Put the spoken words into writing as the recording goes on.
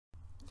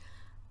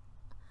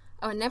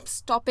Our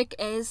next topic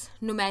is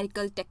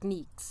numerical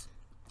techniques.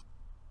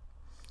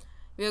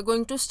 We are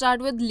going to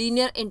start with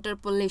linear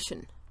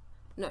interpolation.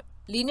 Now,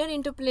 linear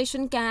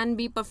interpolation can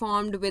be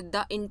performed with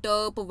the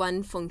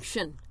interp1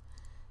 function.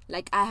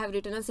 Like I have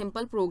written a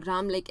simple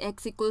program like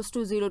x equals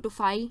to 0 to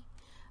 5,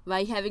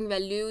 y having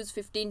values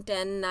 15,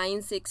 10,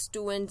 9, 6,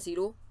 2 and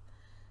 0.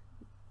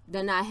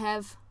 Then I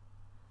have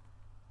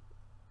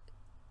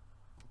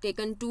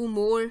taken two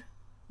more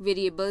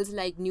variables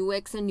like new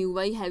x and new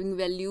y having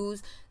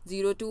values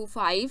 0 to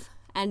 5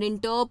 and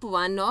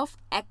interp1 of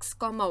x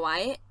comma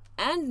y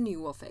and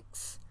new of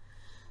x.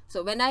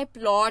 So when I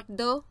plot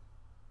the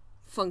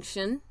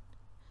function,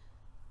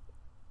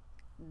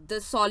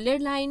 the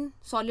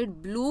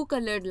solid blue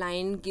colored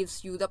line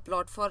gives you the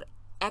plot for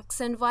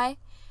x and y,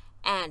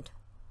 and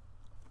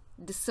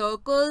the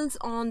circles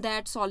on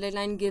that solid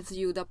line gives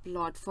you the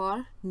plot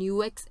for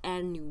new x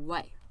and new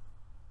y.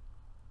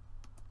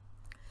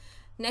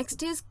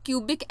 Next is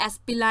cubic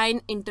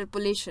spline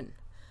interpolation.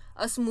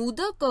 A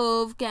smoother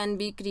curve can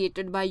be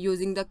created by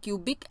using the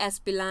cubic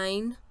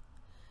spline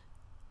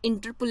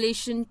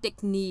interpolation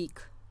technique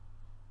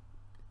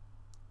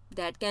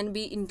that can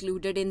be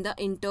included in the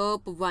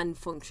interp1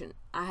 function.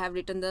 I have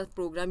written the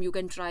program. You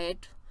can try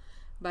it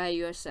by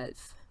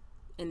yourself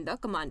in the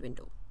command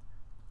window.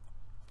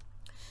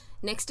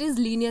 Next is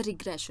linear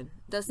regression.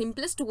 The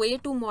simplest way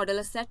to model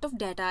a set of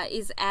data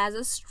is as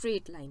a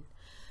straight line.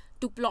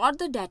 To plot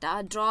the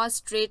data, draw a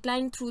straight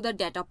line through the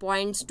data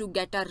points to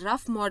get a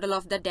rough model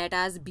of the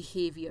data's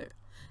behavior.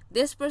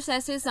 This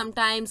process is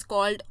sometimes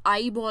called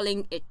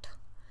eyeballing it,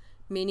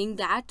 meaning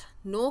that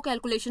no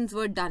calculations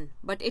were done,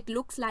 but it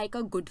looks like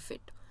a good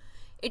fit.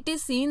 It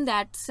is seen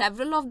that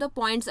several of the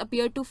points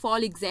appear to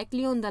fall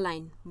exactly on the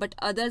line, but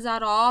others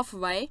are off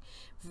by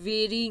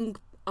varying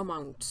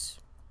amounts.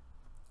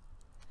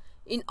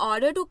 In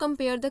order to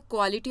compare the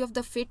quality of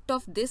the fit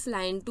of this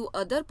line to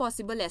other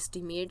possible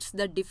estimates,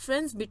 the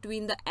difference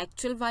between the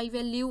actual y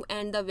value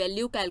and the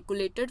value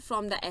calculated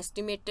from the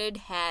estimated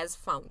has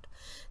found.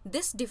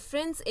 This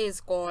difference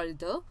is called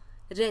the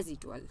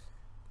residual.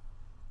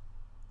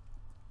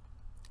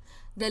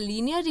 The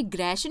linear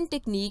regression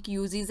technique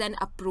uses an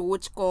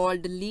approach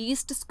called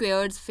least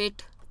squares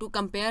fit to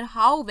compare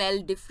how well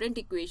different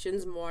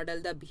equations model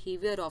the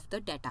behavior of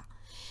the data.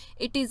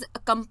 It is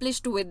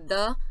accomplished with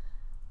the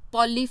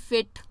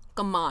polyfit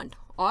command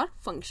or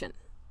function.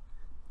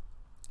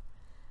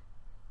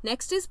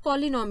 Next is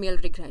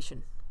polynomial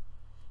regression.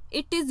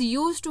 It is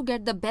used to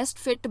get the best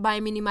fit by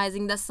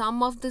minimizing the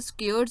sum of the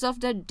squares of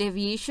the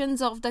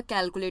deviations of the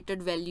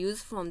calculated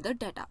values from the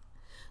data.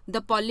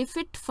 The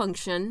polyfit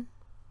function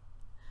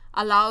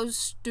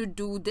allows to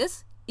do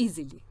this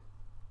easily.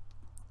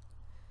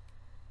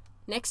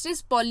 Next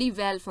is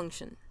polyval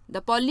function.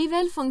 The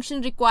polyval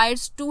function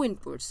requires two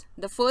inputs.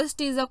 The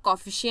first is a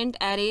coefficient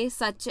array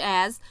such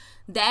as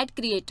that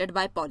created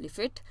by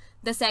polyfit.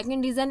 The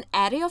second is an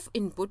array of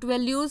input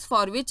values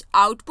for which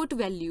output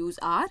values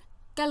are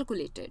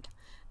calculated,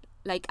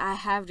 like I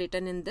have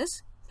written in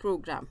this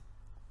program.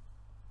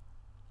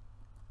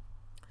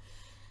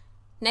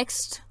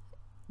 Next,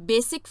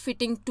 basic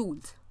fitting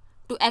tools.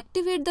 To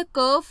activate the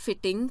curve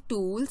fitting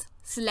tools,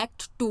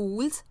 select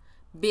Tools,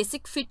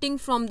 Basic Fitting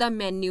from the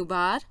menu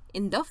bar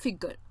in the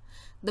figure.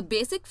 The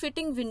basic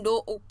fitting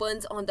window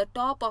opens on the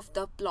top of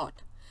the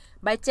plot.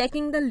 By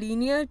checking the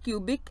linear,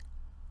 cubic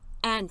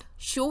and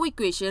show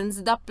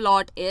equations, the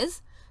plot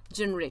is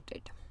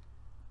generated.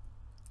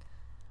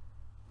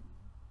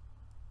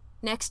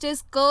 Next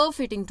is curve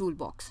fitting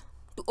toolbox.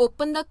 To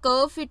open the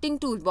curve fitting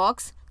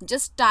toolbox,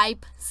 just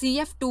type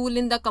CF tool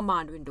in the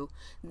command window.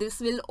 This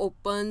will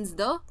opens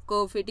the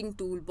curve fitting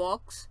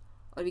toolbox,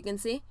 or we can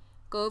say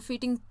curve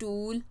fitting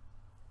tool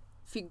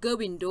figure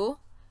window.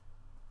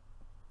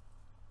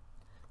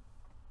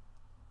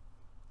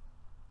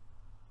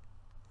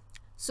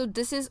 So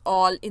this is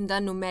all in the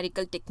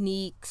numerical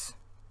techniques.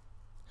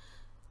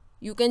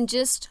 You can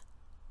just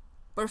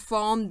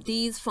perform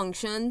these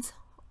functions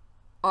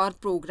or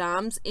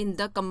programs in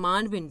the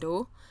command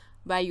window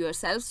by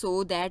yourself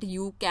so that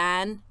you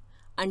can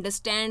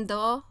understand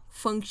the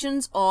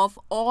functions of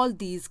all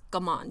these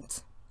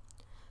commands.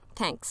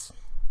 Thanks.